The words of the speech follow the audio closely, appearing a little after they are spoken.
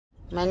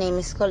My name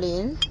is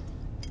Colleen,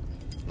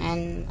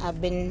 and I've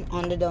been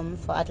on the dump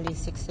for at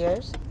least 6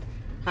 years.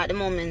 At the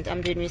moment,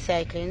 I'm doing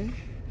recycling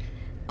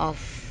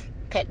of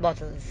PET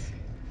bottles.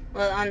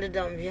 Well, on the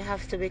dump, you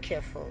have to be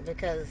careful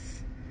because,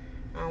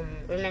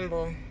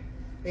 remember,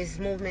 there's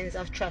movements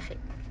of traffic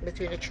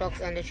between the trucks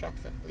and the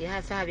tractor. You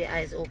have to have your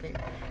eyes open.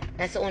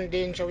 That's the only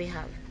danger we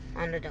have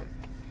on the dump.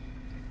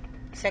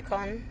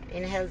 Second,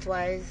 in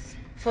health-wise,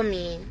 for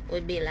me,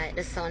 would be like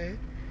the sun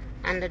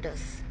and the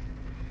dust.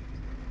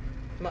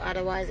 But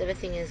otherwise,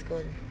 everything is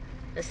good.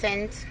 The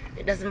scent,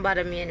 it doesn't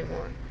bother me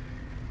anymore.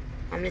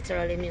 I'm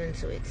literally immune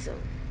to it, so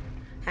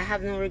I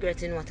have no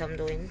regret in what I'm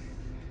doing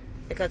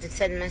because it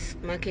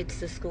sent my kids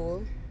to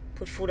school,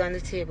 put food on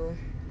the table,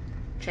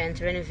 trying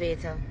to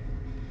renovate a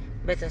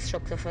better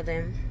structure for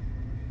them.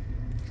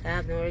 So I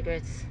have no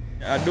regrets.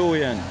 I do,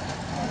 Ian.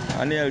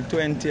 I'm nearly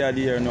 20 odd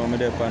year now, I'm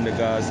there on the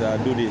Gaza.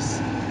 I do this.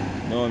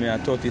 Now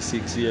I'm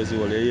 36 years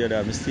old. You hear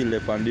that? I'm still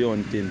there on the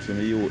hunting for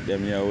me youth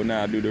them. Yeah, when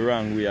I do the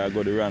wrong way, I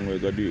go the wrong way.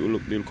 Go do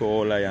look the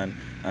coal iron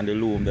and the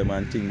loom them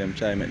and think them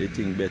try make the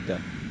thing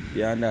better.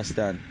 You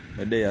understand?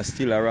 But they are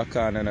still a rock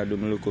on and I do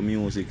my local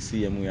music,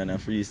 same way and I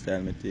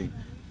freestyle my thing.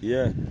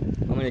 Yeah.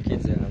 How many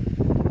kids do you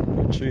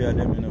have? 3 of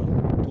them, you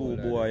know.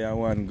 2 boys and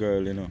 1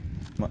 girl, you know.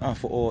 I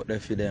have to out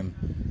there for them.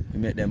 We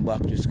make them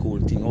back to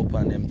school thing up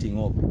and them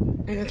thing up.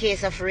 In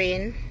case of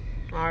rain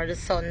or the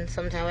sun,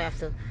 sometimes we have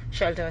to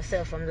shelter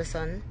ourselves from the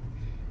sun.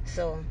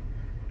 So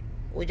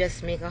we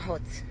just make a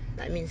hut.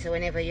 That means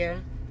whenever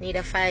you need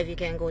a 5, you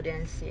can go there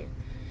and stay.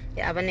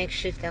 You have a next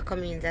shift that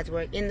come in that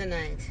work in the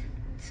night.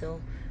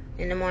 So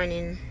in the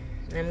morning,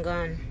 I'm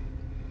gone.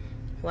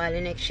 While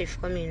the next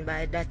shift come in,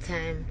 by that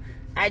time,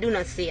 I do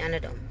not stay on the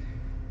dump.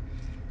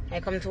 I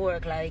come to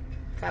work like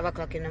 5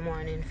 o'clock in the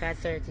morning,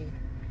 5:30.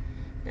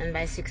 And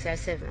by 6 or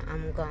 7,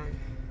 I'm gone.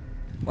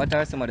 What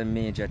are some of the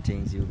major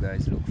things you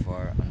guys look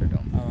for on the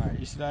dump? Alright,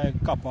 it's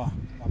like copper.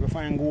 We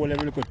find gold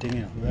every little thing,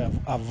 you know. We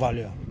have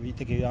value. We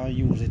take it and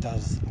use it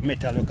as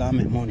metal, we can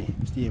make money.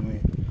 Same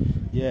way.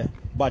 Yeah.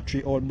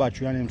 Battery, old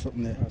battery and them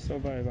something there.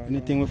 Survivor.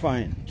 Anything we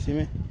find. See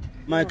me?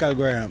 Michael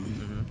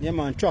Graham. Yeah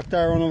man,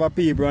 tractor run over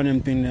people and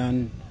them thing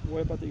and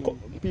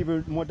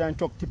people more than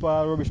truck tipper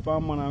rubbish for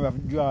man and we have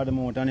to draw them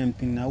out and them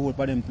thing and hold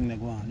for them thing they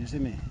go on. You see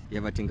me? You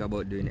ever think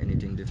about doing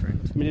anything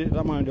different? Me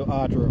that man do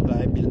artwork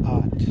like build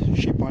art,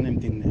 ship and them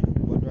thing there.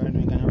 But right now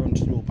you can run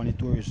slow on the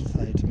tourist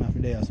site. I have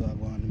to there so I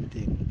go on them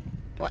thing.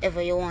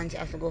 Whatever you want, you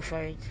have to go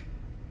for it.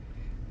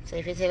 So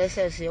if you tell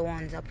yourself you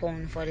want a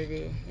pound for the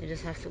day, you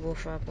just have to go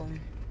for a pound.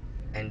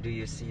 And do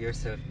you see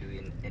yourself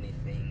doing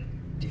anything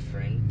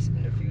different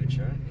in the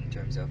future in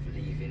terms of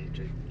leaving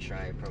to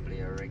try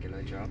probably a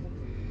regular job?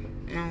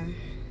 No,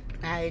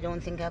 I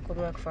don't think I could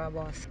work for a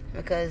boss.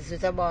 Because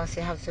with a boss,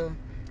 you have to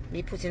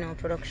be putting out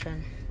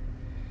production.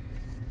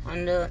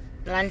 On the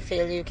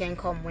landfill, you can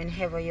come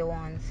whenever you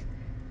want.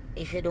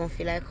 If you don't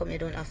feel like coming, you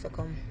don't have to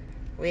come.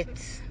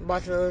 With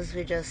bottles,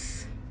 we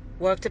just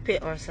work to pay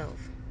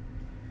ourselves.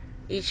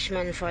 Each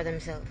man for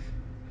themselves.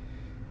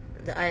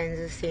 The irons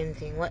is the same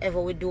thing.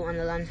 Whatever we do on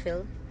the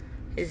landfill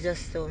is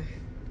just to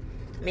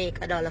make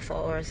 $1 for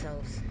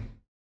ourselves.